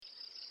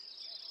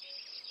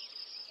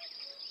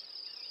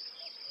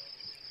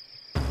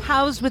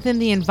housed within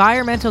the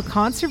Environmental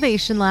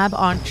Conservation Lab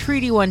on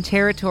Treaty 1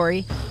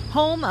 territory,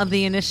 home of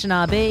the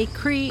Anishinaabe,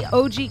 Cree,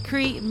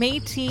 Oji-Cree,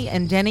 Métis,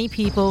 and Dene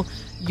people.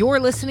 You're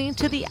listening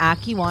to the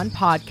Akiwan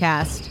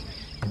Podcast.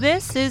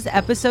 This is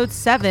episode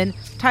 7,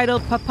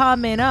 titled Papa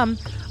Menam,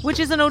 which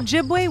is an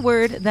Ojibwe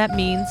word that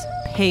means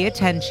pay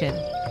attention.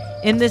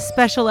 In this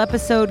special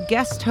episode,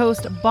 guest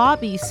host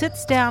Bobby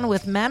sits down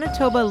with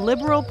Manitoba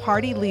Liberal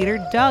Party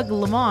leader Doug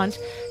Lamont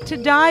to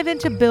dive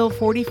into Bill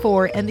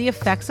 44 and the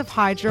effects of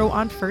hydro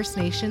on First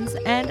Nations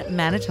and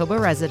Manitoba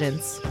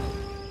residents.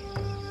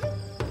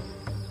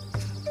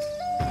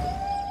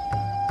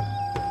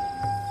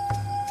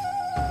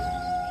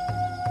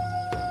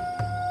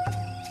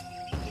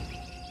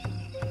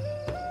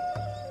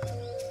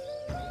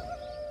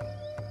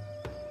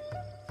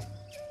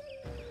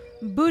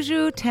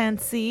 Buju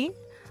Tansi.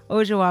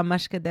 Ojawa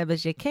Mashka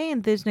Debajeke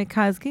and Dijne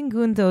Kazkin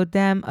Gundo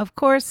Dem. Of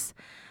course,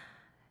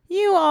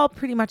 you all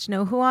pretty much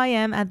know who I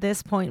am at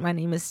this point. My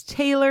name is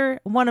Taylor.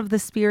 One of the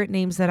spirit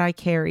names that I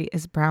carry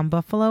is Brown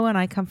Buffalo, and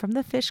I come from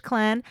the Fish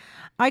Clan.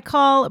 I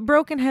call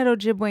Broken Head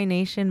Ojibwe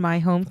Nation my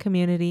home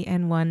community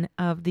and one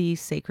of the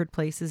sacred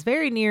places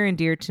very near and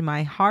dear to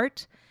my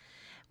heart.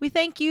 We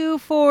thank you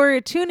for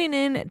tuning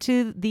in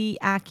to the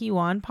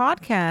Akiwan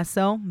Podcast.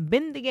 So,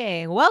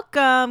 Bindige,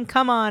 welcome.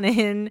 Come on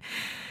in.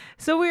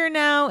 So we are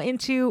now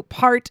into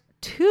part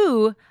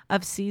 2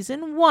 of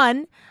season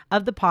 1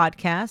 of the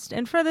podcast.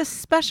 And for this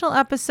special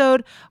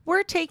episode,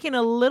 we're taking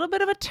a little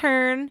bit of a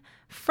turn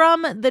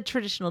from the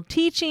traditional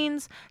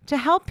teachings to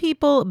help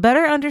people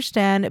better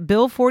understand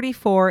Bill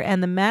 44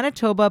 and the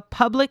Manitoba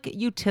Public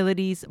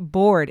Utilities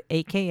Board,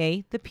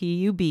 aka the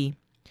PUB.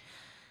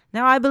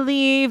 Now, I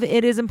believe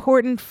it is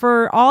important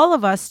for all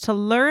of us to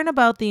learn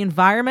about the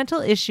environmental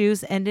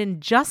issues and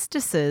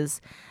injustices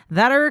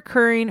that are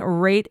occurring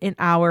right in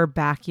our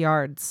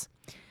backyards.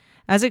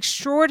 As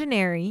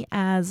extraordinary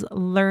as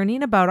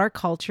learning about our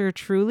culture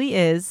truly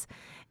is,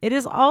 it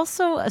is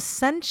also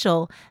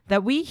essential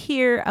that we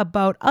hear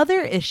about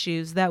other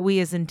issues that we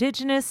as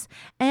Indigenous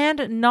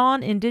and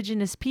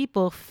non-Indigenous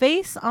people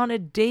face on a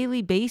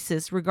daily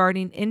basis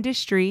regarding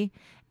industry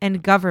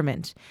and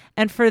government.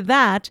 And for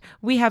that,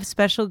 we have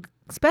special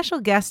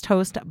guest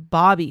host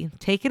Bobby.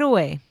 Take it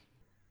away.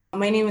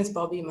 My name is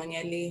Bobby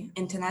Manyeli,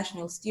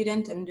 international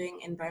student. I'm doing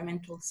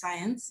environmental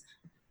science.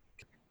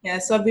 Yeah,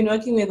 so I've been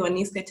working with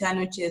Waniskatan,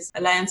 which is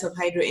Alliance of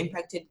Hydro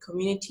Impacted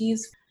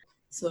Communities.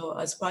 So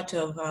as part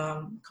of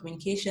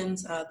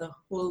communications, the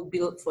whole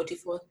Bill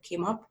 44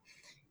 came up.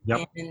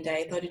 Yep. And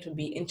I thought it would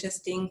be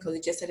interesting because we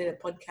just started a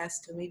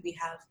podcast to maybe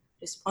have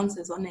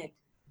responses on it.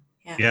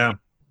 Yeah,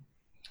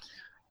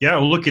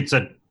 well, look, it's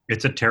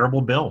a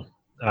terrible bill.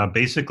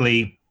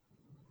 Basically,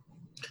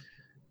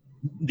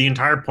 the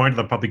entire point of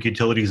the Public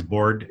Utilities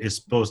Board is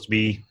supposed to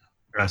be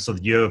so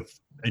that you have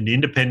an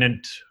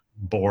independent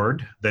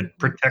board that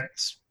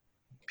protects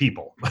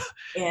people.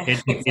 Yeah,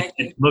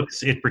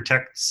 It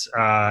protects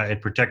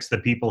the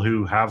people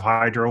who have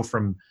hydro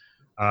from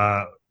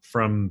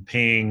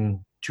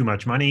paying too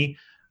much money.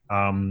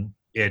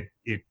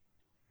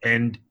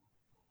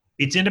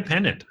 It's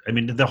independent. I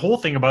mean, the whole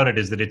thing about it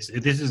is that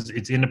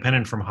it's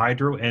independent from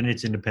hydro and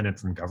it's independent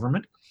from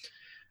government.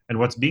 And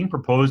what's being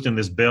proposed in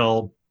this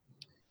bill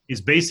is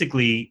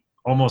basically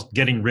almost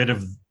getting rid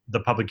of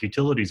the Public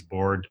Utilities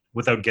Board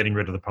without getting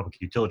rid of the Public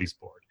Utilities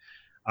Board.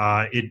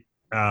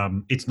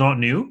 It's not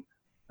new.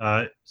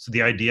 So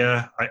the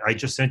idea, I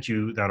just sent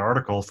you that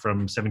article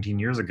from 17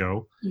 years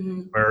ago,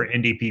 where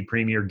NDP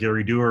Premier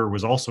Gary Doer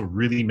was also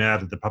really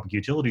mad at the Public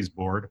Utilities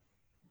Board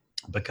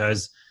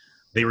because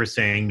they were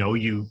saying, no,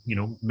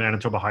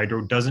 Manitoba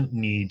Hydro doesn't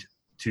need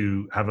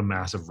to have a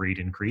massive rate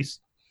increase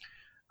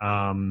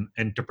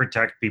and to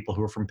protect people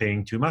who are from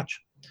paying too much.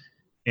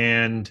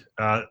 And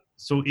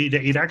so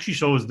it actually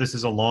shows this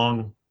is a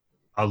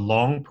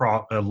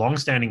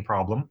long-standing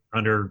problem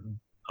under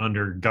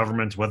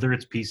governments, whether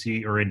it's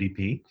PC or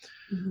NDP.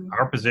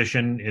 Our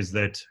position is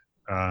that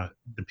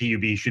the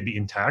PUB should be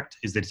intact,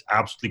 is that it's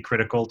absolutely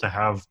critical to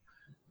have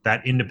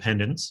that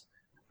independence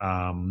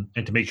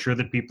and to make sure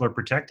that people are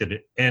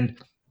protected. And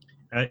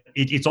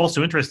it's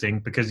also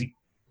interesting because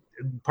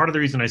part of the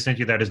reason I sent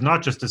you that is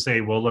not just to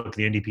say, well, look,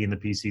 the NDP and the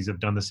PCs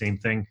have done the same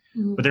thing,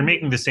 but they're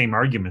making the same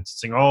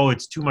arguments, saying, oh,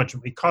 it's too much.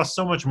 It costs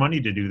so much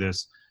money to do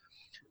this.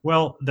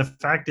 Well, the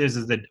fact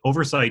is that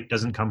oversight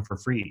doesn't come for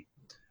free.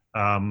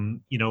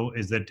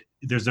 Is that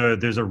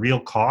there's a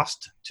real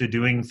cost to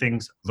doing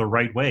things the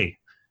right way.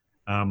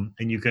 And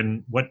you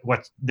can,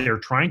 what they're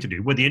trying to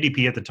do, what the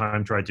NDP at the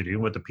time tried to do,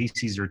 what the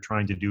PCs are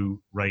trying to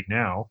do right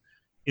now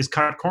is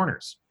cut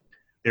corners.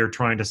 They're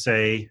trying to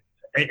say,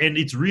 and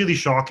it's really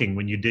shocking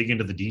when you dig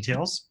into the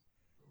details.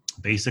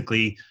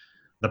 Basically,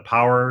 the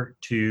power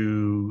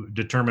to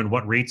determine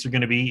what rates are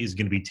going to be is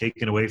going to be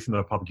taken away from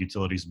the Public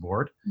Utilities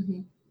Board.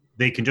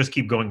 They can just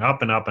keep going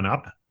up and up and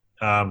up.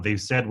 They've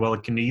said, well,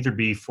 it can either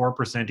be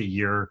 4% a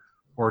year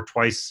or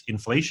twice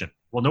inflation.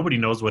 Well, nobody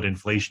knows what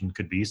inflation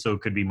could be, so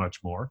it could be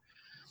much more.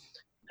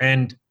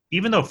 And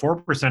even though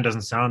 4%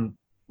 doesn't sound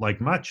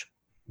like much,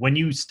 when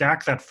you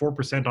stack that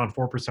 4% on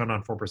 4%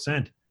 on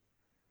 4%,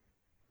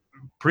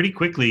 pretty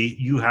quickly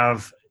you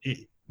have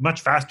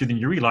much faster than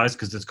you realize,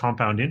 because it's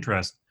compound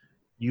interest.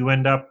 You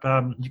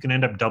can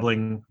end up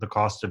doubling the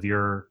cost of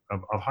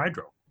of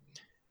hydro.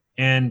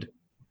 And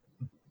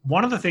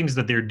one of the things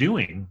that they're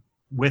doing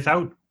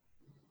without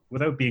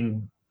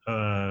being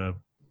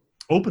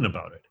open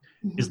about it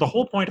is the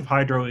whole point of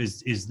hydro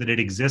is that it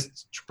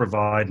exists to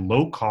provide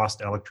low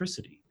cost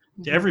electricity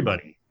to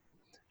everybody.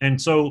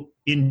 And so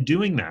in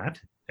doing that,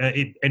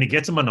 it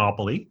gets a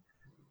monopoly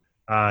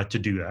to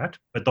do that.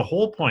 But the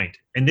whole point,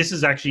 and this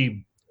is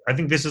actually, I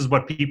think this is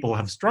what people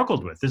have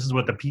struggled with. This is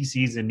what the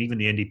PCs and even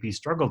the NDP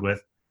struggled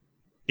with,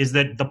 is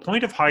that the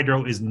point of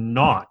hydro is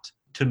not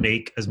to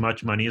make as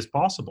much money as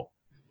possible.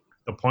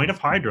 The point of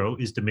hydro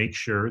is to make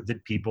sure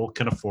that people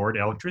can afford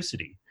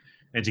electricity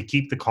and to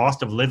keep the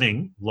cost of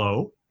living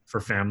low for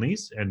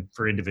families and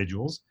for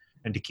individuals,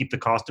 and to keep the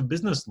cost of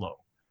business low.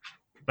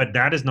 But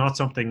that is not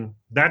something,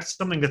 that's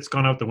something that's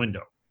gone out the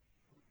window.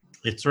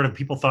 It's sort of,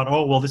 people thought,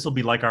 oh, well, this will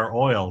be like our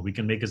oil. We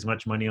can make as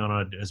much money on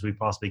it as we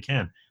possibly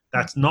can.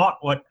 That's not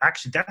what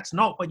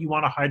you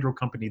want a hydro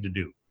company to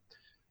do.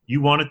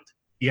 You want it,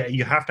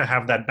 you have to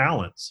have that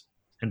balance.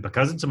 And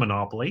because it's a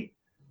monopoly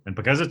and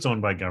because it's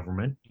owned by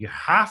government, you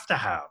have to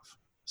have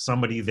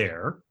somebody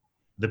there,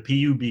 the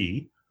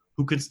PUB,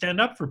 who can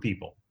stand up for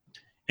people.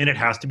 And it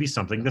has to be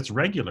something that's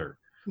regular.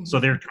 So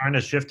they're trying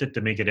to shift it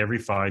to make it every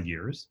 5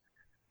 years.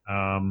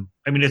 I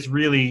mean, it's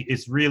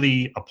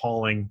really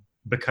appalling,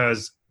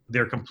 because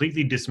they're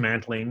completely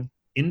dismantling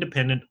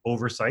independent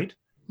oversight,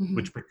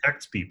 which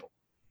protects people.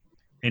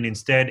 And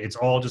instead, it's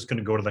all just going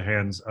to go to the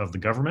hands of the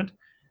government,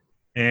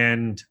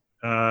 and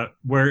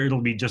where it'll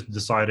be just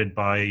decided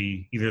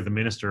by either the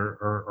minister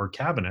or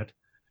cabinet,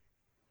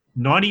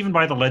 not even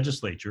by the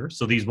legislature.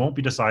 So these won't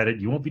be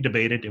decided, you won't be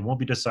debated, it won't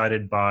be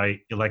decided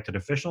by elected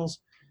officials.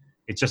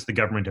 It's just the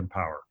government in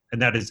power.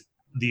 And that is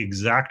the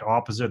exact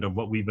opposite of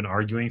what we've been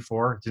arguing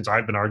for, since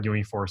I've been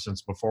arguing for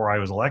since before I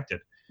was elected,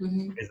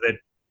 is that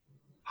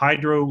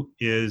hydro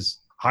is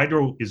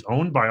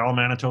owned by all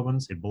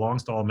Manitobans. It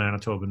belongs to all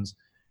Manitobans,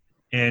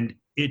 and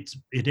it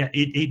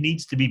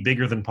needs to be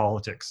bigger than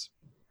politics.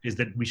 Is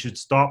that we should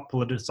stop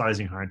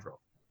politicizing hydro.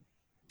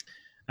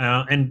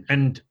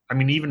 And I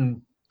mean,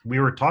 even we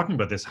were talking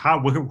about this.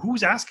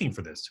 Who's asking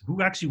for this?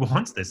 Who actually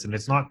wants this? And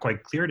it's not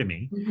quite clear to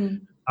me.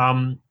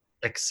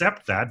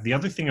 Except that the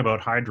other thing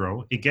about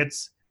hydro, it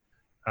gets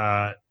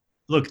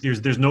look.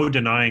 There's no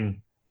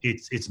denying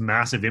its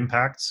massive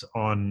impacts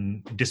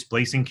on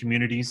displacing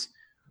communities,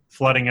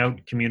 flooding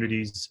out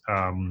communities,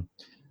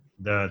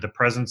 the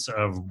presence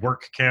of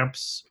work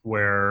camps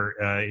where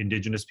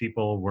Indigenous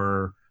people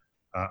were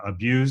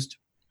abused,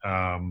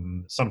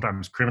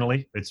 sometimes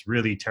criminally. It's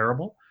really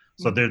terrible.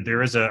 So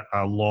there is a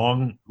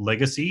long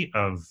legacy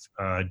of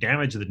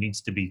damage that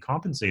needs to be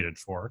compensated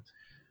for.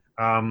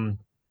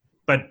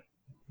 But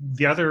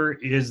the other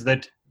is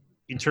that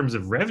in terms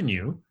of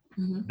revenue,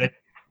 that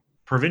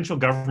provincial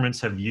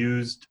governments have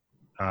used,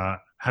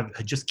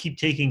 just keep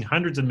taking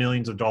hundreds of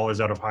millions of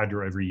dollars out of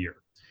hydro every year.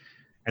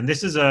 And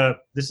this is a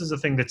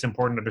thing that's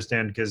important to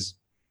understand, because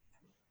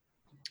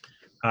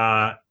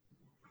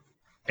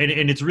and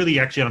it's really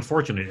actually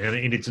unfortunate,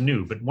 and it's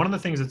new. But one of the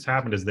things that's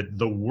happened is that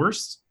the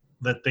worse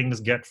that things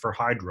get for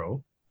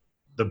hydro,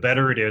 the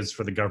better it is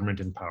for the government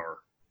in power.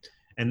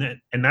 And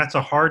that's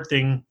a hard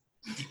thing.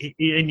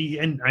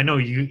 And I know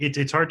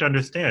it's hard to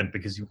understand,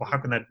 because how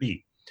can that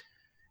be?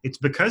 It's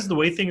because the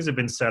way things have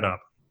been set up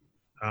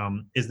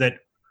is that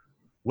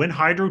when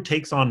hydro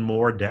takes on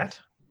more debt,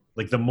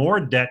 like the more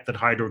debt that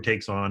hydro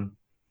takes on,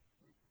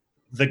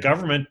 the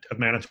government of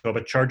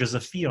Manitoba charges a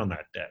fee on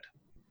that debt.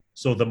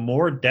 So the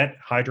more debt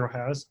hydro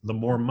has, the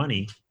more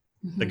money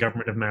the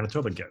government of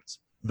Manitoba gets.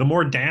 The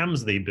more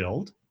dams they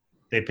build,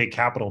 they pay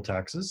capital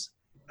taxes.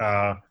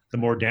 The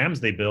more dams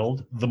they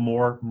build, the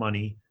more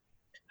money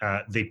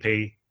they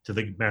pay to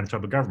the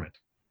Manitoba government.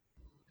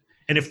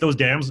 And if those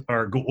dams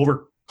have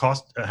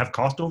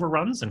cost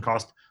overruns and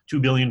cost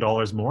 $2 billion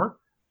more,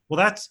 well,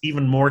 that's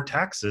even more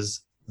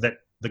taxes that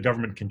the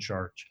government can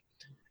charge.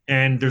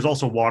 And there's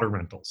also water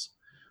rentals.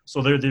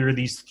 So there are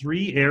these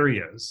three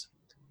areas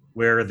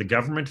where the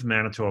government of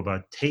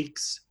Manitoba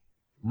takes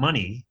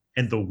money,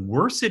 and the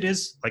worse it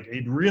is, like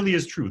it really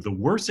is true, the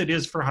worse it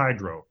is for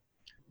hydro,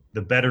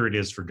 the better it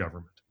is for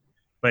government.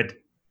 But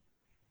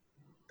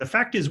the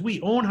fact is, we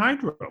own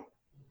hydro.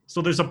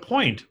 So there's a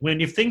point when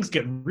if things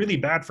get really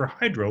bad for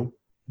hydro,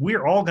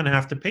 we're all going to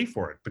have to pay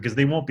for it, because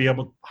they won't be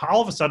able,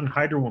 all of a sudden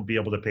hydro won't be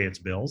able to pay its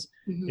bills.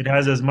 It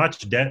has as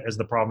much debt as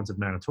the province of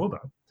Manitoba.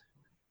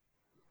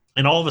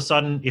 And all of a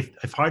sudden,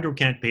 if hydro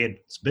can't pay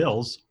its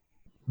bills,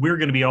 we're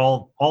going to be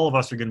all of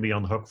us are going to be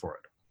on the hook for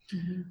it.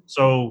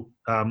 So,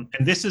 and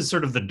this is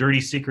sort of the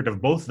dirty secret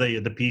of both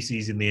the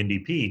PCs and the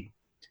NDP,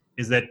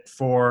 is that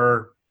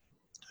for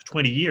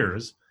 20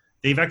 years,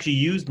 they've actually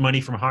used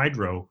money from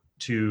hydro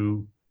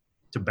to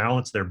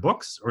balance their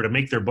books, or to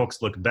make their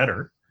books look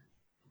better,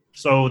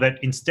 so that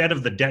instead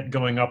of the debt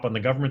going up on the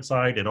government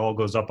side, it all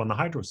goes up on the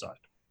hydro side.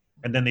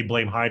 And then they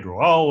blame hydro.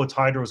 Oh, it's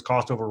hydro's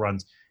cost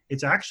overruns.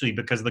 It's actually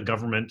because the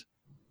government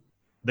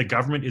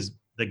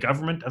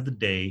of the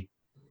day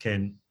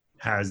can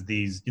has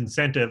these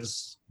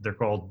incentives. They're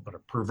called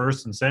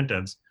perverse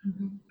incentives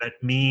that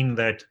mean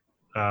that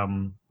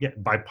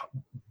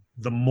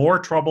the more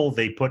trouble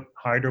they put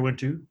hydro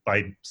into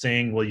by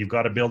saying, well, you've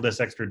got to build this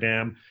extra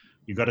dam,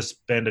 you've got to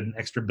spend an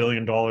extra $1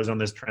 billion on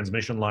this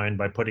transmission line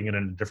by putting it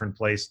in a different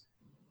place,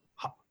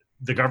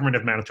 the government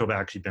of Manitoba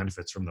actually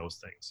benefits from those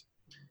things.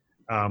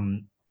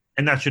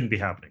 And that shouldn't be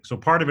happening. So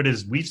part of it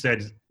is, we've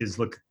said, is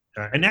look,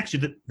 and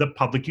actually the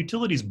Public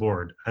Utilities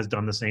Board has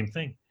done the same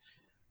thing,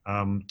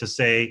 to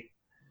say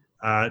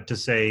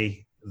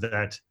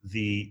that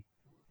the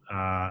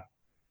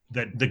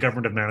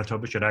government of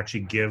Manitoba should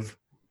actually give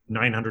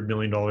 $900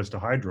 million to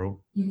hydro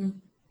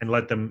and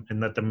let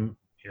them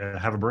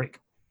have a break.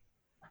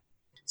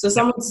 So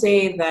some would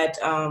say that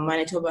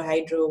Manitoba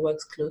Hydro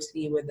works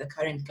closely with the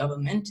current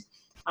government.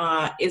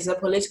 Is a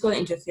political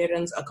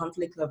interference a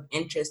conflict of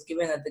interest,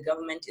 given that the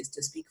government is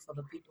to speak for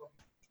the people?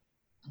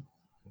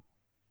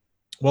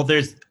 Well,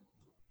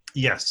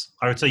 yes,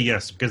 I would say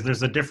yes, because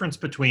there's a difference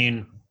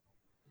between,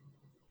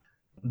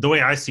 the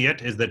way I see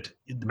it is that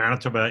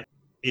Manitoba,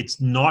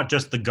 it's not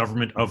just the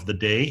government of the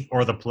day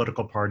or the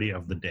political party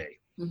of the day.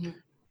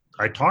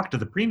 I talked to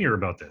the premier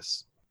about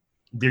this.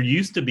 There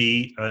used to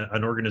be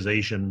an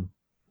organization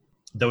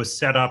that was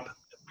set up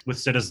with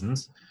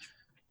citizens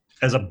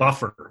as a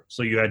buffer.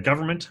 So you had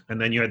government,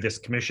 and then you had this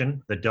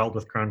commission that dealt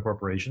with crown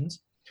corporations,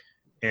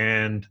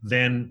 and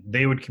then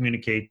they would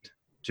communicate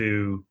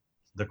to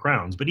the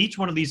crowns. But each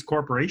one of these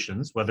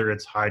corporations, whether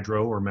it's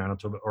Hydro or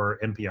Manitoba or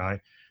MPI,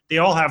 they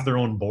all have their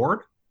own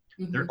board.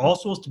 They're all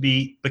supposed to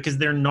be, because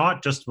they're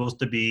not just supposed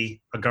to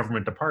be a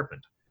government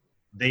department.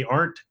 They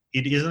aren't,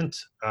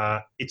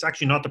 it's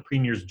actually not the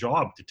premier's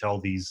job to tell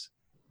these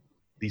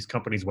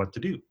companies what to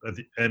do.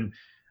 And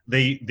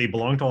they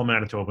belong to all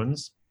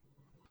Manitobans.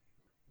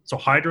 So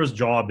Hydro's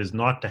job is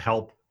not to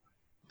help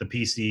the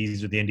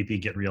PCs or the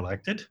NDP get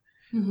reelected.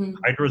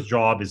 Hydro's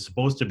job is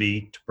supposed to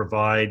be to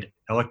provide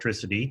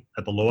electricity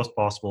at the lowest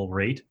possible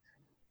rate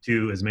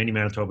to as many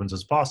Manitobans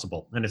as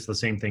possible. And it's the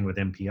same thing with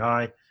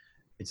MPI.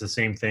 It's the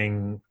same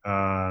thing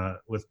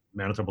with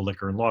Manitoba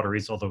Liquor and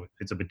Lotteries, although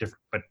it's a bit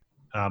different, but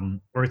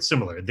or it's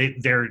similar.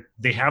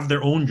 They have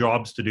their own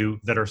jobs to do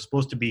that are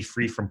supposed to be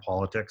free from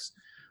politics,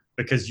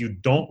 because you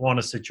don't want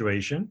a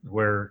situation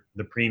where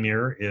the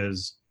premier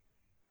is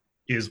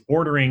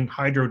ordering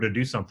Hydro to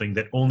do something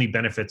that only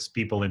benefits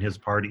people in his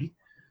party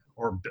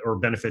or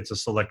benefits a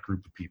select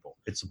group of people.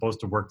 It's supposed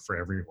to work for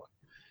everyone.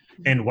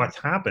 And what's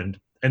happened,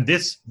 and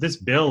this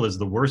bill is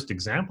the worst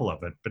example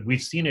of it, but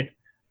we've seen it.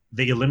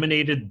 They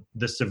eliminated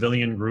the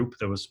civilian group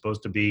that was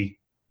supposed to be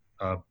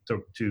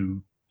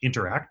to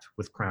interact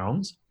with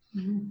crowns,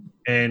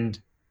 and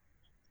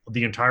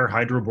the entire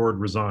Hydro board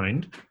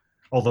resigned.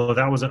 Although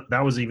that was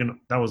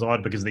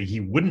odd, because he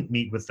wouldn't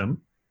meet with them,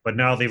 but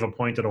now they've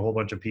appointed a whole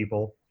bunch of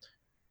people.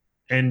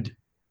 And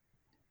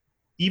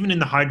even in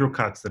the hydro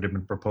cuts that have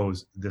been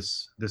proposed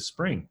this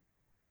spring,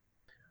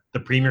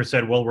 the premier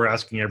said, well, we're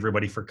asking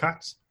everybody for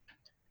cuts.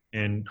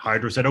 And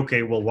Hydro said,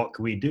 okay, well, what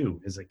can we do?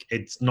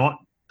 That's not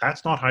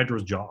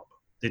Hydro's job.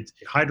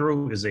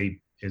 Hydro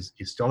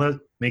still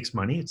makes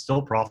money. It's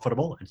still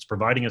profitable. It's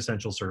providing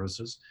essential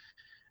services.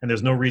 And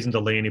there's no reason to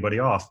lay anybody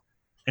off.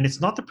 And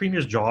it's not the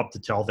premier's job to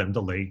tell them to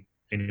lay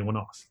anyone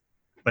off.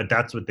 But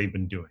that's what they've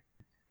been doing.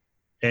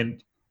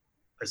 And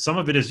some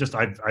of it is just,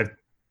 I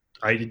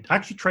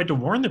actually tried to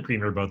warn the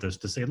premier about this,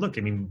 to say, look,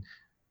 I mean,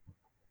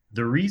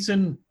 there is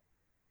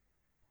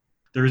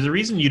a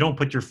reason you don't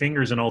put your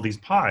fingers in all these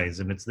pies,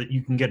 and it's that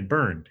you can get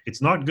burned.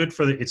 It's not good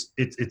for it's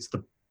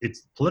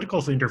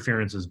political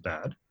interference is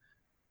bad,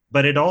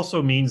 but it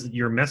also means that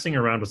you're messing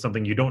around with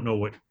something you don't know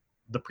what.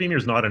 The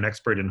premier's not an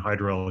expert in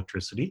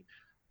hydroelectricity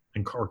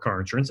and car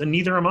insurance, and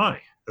neither am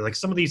I. Like,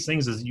 some of these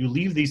things is you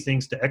leave these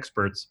things to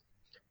experts.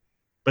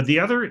 But the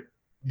other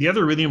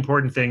really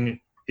important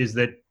thing is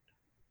that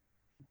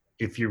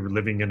if you're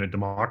living in a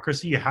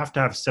democracy, you have to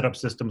have set up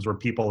systems where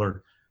people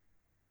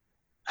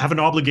have an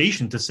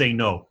obligation to say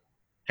no,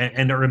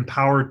 and are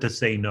empowered to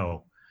say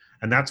no.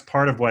 And that's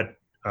part of what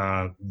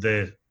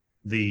the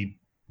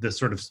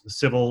sort of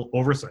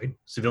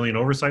civilian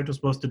oversight was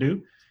supposed to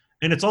do.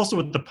 And it's also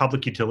what the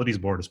Public Utilities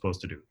Board is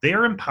supposed to do. They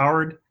are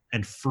empowered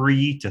and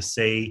free to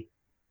say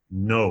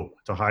no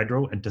to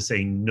Hydro and to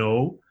say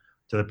no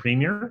to the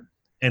premier,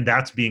 and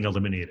that's being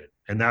eliminated.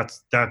 And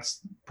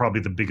that's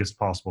probably the biggest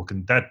possible.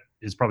 That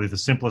is probably the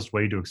simplest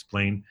way to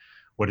explain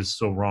what is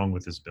so wrong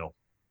with this bill.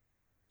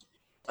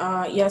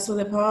 So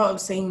the power of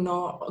saying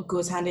no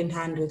goes hand in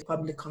hand with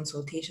public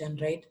consultation,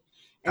 right?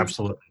 And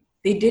absolutely. So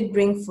they did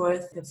bring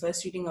forth the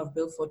first reading of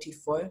Bill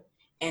 44,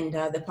 and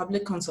the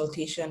public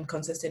consultation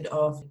consisted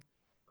of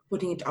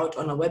putting it out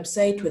on a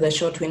website with a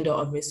short window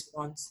of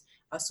response.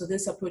 So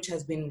this approach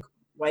has been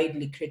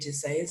widely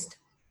criticized.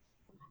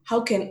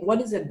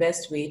 What is the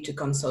best way to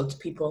consult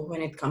people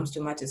when it comes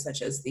to matters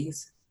such as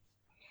these?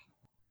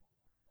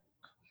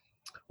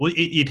 Well,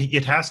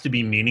 it has to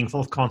be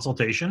meaningful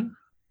consultation,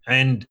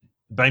 and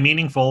by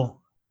meaningful,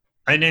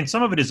 and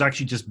some of it is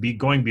actually just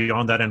going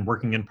beyond that and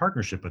working in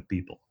partnership with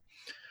people,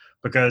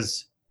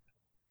 because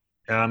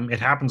it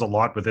happens a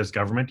lot with this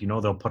government.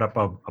 They'll put up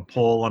a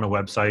poll on a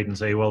website and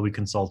say, well, we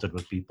consulted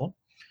with people.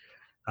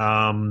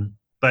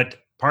 But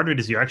part of it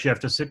is you actually have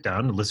to sit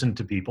down and listen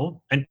to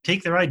people and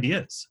take their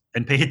ideas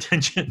and pay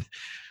attention,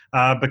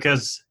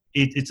 because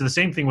it's the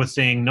same thing with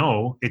saying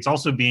no. It's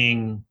also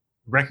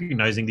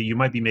recognizing that you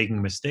might be making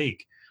a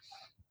mistake,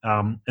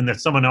 and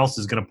that someone else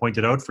is going to point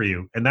it out for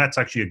you. And that's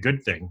actually a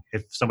good thing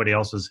if somebody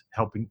else is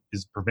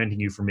preventing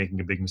you from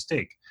making a big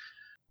mistake.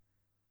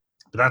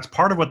 But that's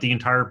part of what the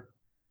entire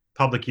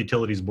Public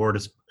Utilities Board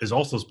is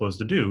also supposed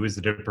to do, is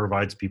that it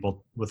provides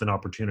people with an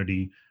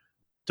opportunity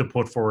to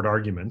put forward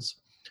arguments.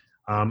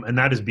 And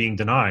that is being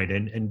denied.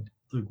 And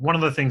one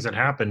of the things that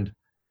happened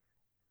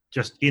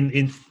just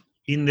in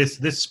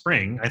this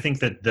spring, I think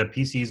that the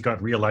PCs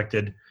got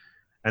reelected,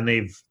 and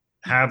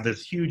have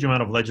this huge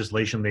amount of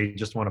legislation they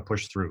just want to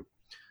push through.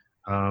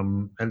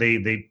 And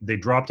they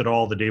dropped it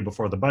all the day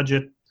before the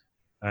budget,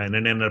 and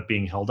it ended up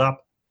being held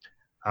up.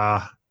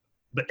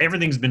 But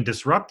everything's been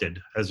disrupted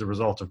as a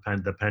result of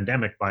the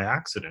pandemic by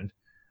accident.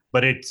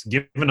 But it's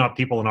given up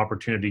people an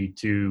opportunity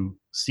to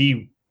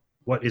see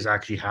what is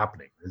actually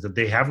happening, is that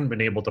they haven't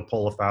been able to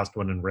pull a fast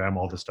one and ram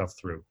all the stuff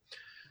through.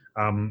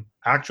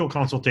 Actual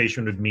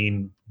consultation would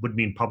mean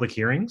public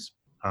hearings.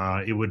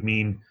 It would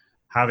mean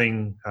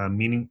having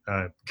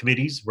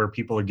committees where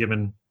people are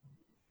given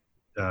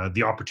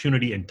the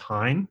opportunity and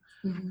time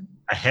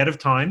ahead of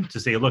time to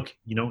say, look,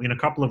 in a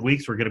couple of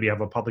weeks we're going to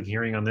have a public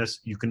hearing on this.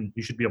 You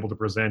should be able to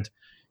present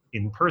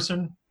in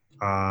person,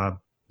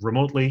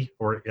 remotely,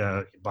 or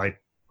by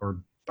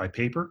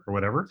paper or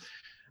whatever.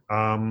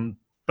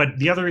 But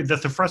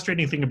the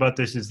frustrating thing about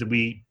this is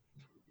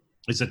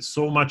that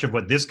so much of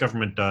what this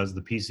government does,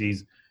 the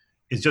PCs,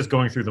 is just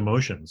going through the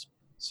motions.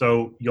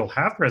 So you'll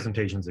have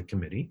presentations at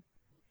committee.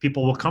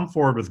 People will come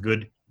forward with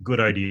good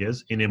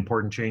ideas in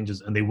important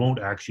changes, and they won't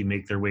actually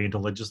make their way into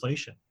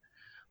legislation.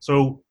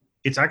 So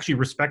it's actually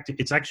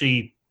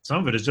some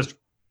of it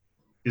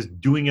is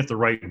doing it the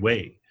right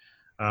way.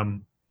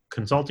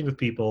 Consulting with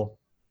people,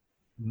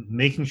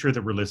 making sure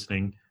that we're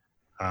listening,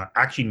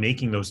 actually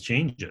making those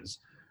changes.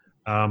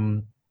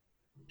 That's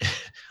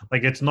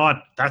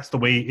the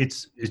way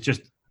it's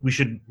just, we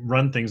should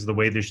run things the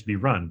way they should be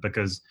run,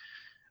 because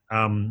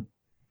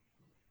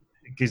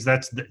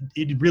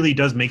it really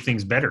does make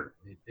things better.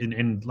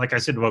 And like I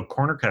said about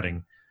corner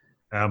cutting,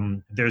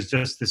 there's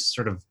just this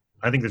sort of,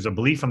 I think there's a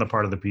belief on the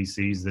part of the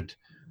PCs that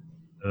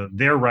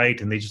they're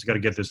right and they just got to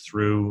get this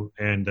through,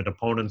 and that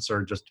opponents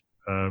are just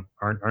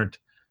aren't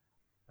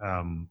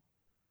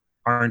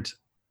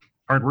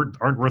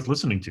worth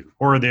listening to,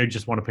 or they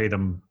just want to pay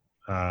them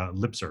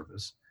lip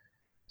service.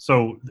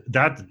 So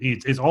that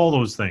it's all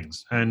those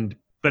things.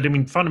 But I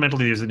mean,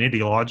 fundamentally, there's an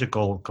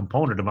ideological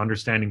component of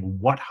understanding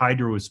what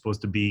hydro is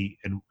supposed to be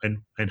and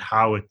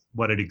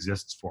what it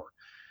exists for.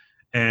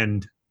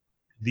 And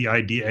the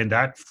idea, and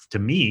that to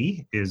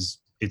me is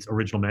its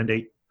original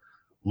mandate,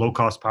 low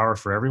cost power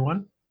for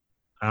everyone.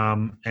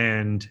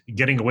 And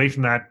getting away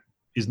from that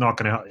is not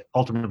going to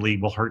ultimately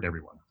will hurt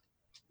everyone.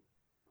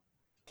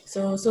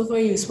 So far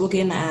you've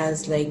spoken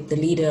as like the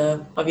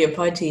leader of your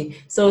party.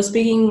 So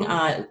speaking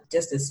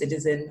just a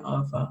citizen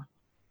of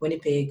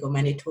Winnipeg or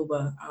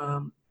Manitoba,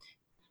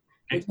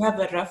 would you have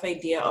a rough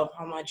idea of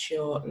how much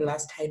your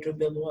last hydro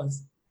bill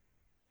was?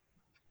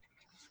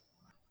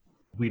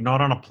 We're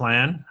not on a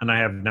plan, and I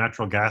have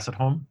natural gas at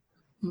home.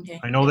 Okay.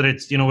 I know that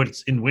it's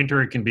in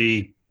winter, it can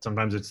be,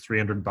 sometimes it's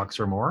 $300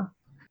 or more.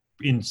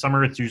 In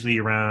summer, it's usually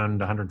around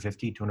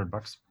 150,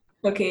 $200.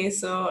 Okay,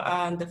 so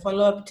the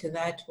follow-up to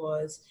that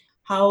was,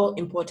 how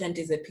important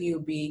is a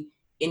PUB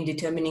in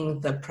determining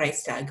the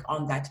price tag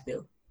on that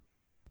bill?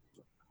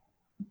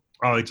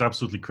 Oh, it's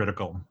absolutely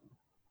critical.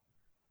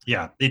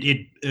 Yeah, I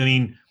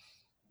mean,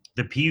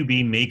 the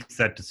PUB makes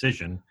that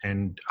decision,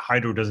 and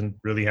hydro doesn't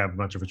really have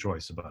much of a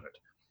choice about it.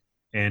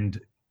 And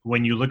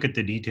when you look at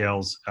the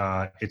details,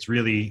 it's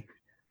really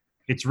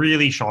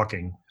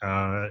shocking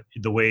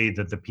the way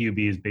that the PUB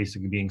is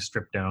basically being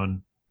stripped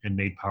down and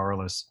made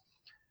powerless.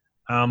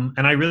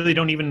 And I really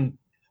don't even,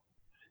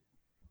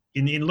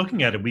 in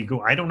looking at it,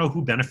 I don't know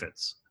who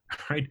benefits,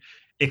 right?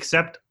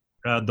 Except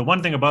the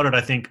one thing about it,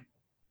 I think,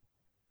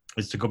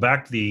 is to go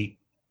back to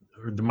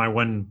my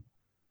one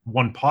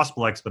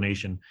possible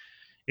explanation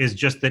is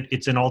just that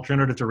it's an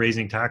alternative to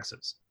raising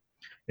taxes.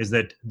 Is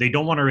that they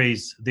don't want to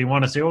they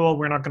want to say, oh, well,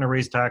 we're not going to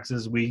raise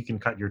taxes, we can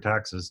cut your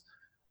taxes.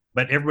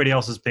 But everybody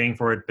else is paying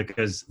for it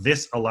because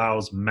this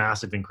allows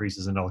massive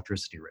increases in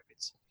electricity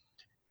rates.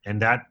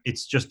 And that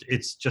it's just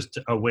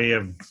a way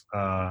of,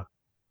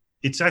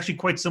 it's actually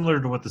quite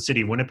similar to what the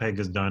city of Winnipeg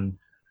has done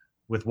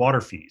with water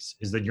fees,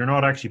 is that you're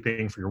not actually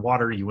paying for your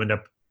water, you end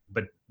up,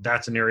 but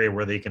that's an area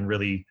where they can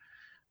really,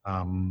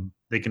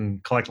 they can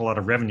collect a lot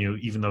of revenue,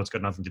 even though it's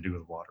got nothing to do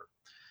with water.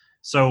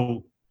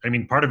 So, I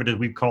mean, part of it is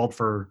we've called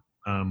for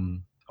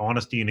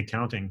honesty in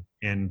accounting,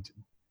 and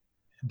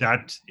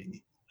that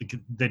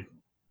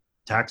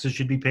taxes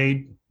should be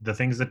paid, the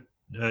things that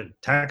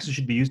taxes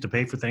should be used to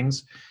pay for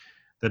things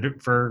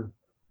for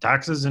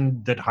taxes,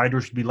 and that hydro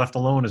should be left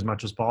alone as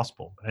much as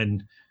possible.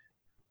 And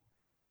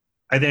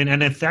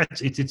And if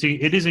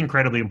it is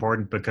incredibly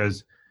important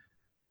because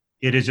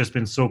it has just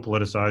been so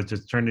politicized.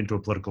 It's turned into a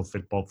political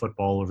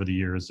football over the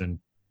years, and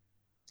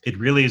it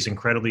really is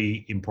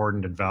incredibly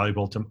important and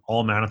valuable to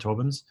all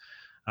Manitobans,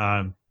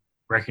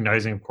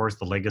 recognizing, of course,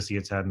 the legacy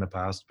it's had in the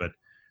past. But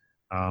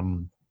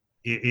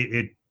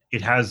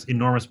it has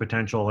enormous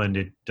potential,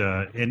 and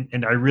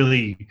I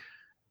really.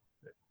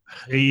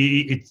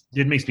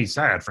 It makes me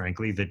sad,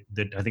 frankly, that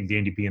I think the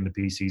NDP and the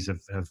PCs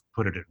have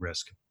put it at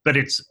risk. But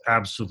it's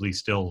absolutely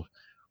still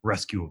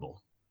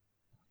rescuable.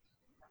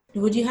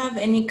 Would you have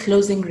any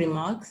closing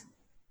remarks?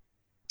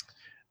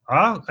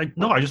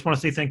 No, I just want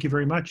to say thank you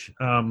very much.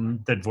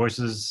 That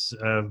voices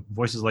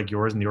like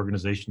yours and the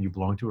organization you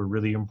belong to are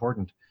really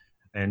important.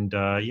 And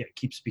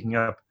keep speaking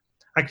up.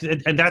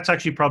 And that's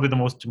actually probably the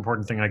most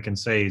important thing I can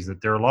say, is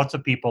that there are lots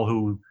of people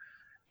who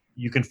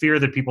you can fear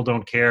that people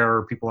don't care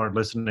or people aren't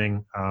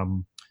listening,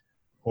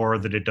 or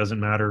that it doesn't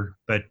matter.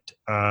 But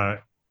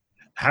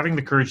having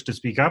the courage to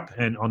speak up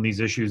and on these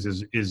issues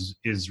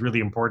is really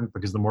important,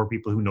 because the more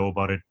people who know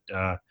about it,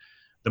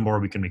 the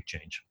more we can make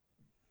change.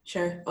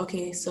 Sure.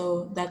 Okay.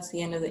 So that's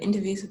the end of the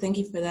interview. So thank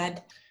you for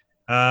that.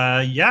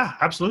 Yeah,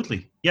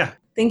 absolutely. Yeah.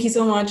 Thank you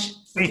so much.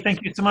 Hey,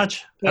 thank you so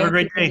much. Have a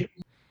great day.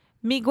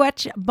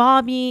 Miigwech,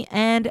 Bobby,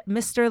 and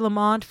Mr.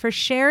 Lamont for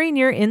sharing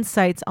your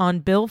insights on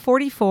Bill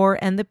 44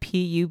 and the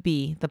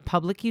PUB, the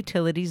Public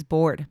Utilities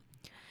Board.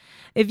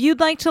 If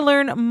you'd like to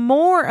learn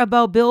more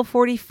about Bill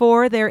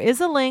 44, there is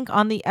a link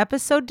on the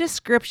episode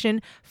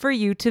description for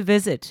you to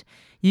visit.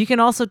 You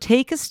can also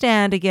take a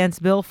stand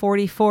against Bill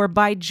 44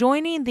 by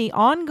joining the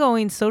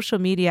ongoing social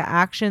media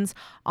actions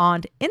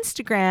on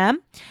Instagram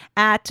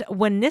at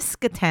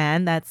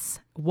Waniskatan. That's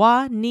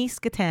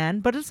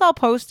Waniskatan, but it's all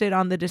posted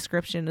on the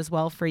description as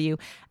well for you.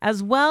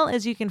 As well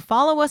as you can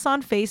follow us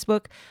on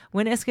Facebook.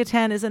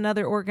 Waniskatan is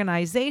another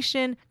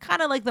organization,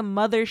 kind of like the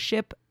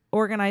mothership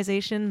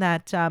organization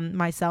that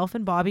myself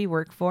and Bobby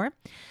work for.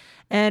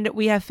 And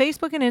we have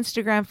Facebook and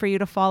Instagram for you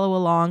to follow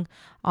along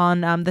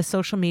on the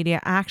social media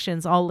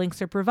actions. All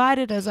links are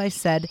provided, as I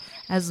said,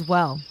 as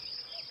well.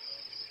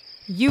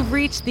 You've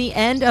reached the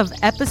end of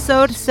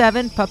episode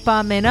 7,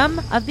 Papa Minam,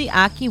 of the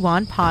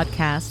Akiwan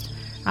podcast.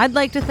 I'd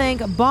like to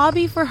thank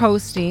Bobby for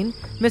hosting,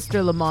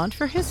 Mr. Lamont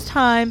for his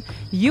time,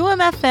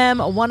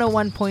 UMFM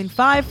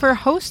 101.5 for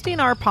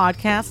hosting our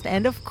podcast,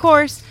 and of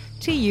course,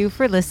 to you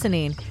for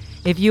listening.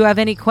 If you have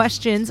any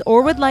questions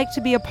or would like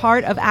to be a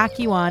part of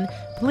Akiwan,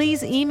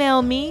 please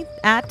email me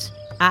at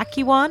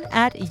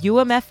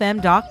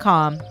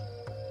akiwan@umfm.com.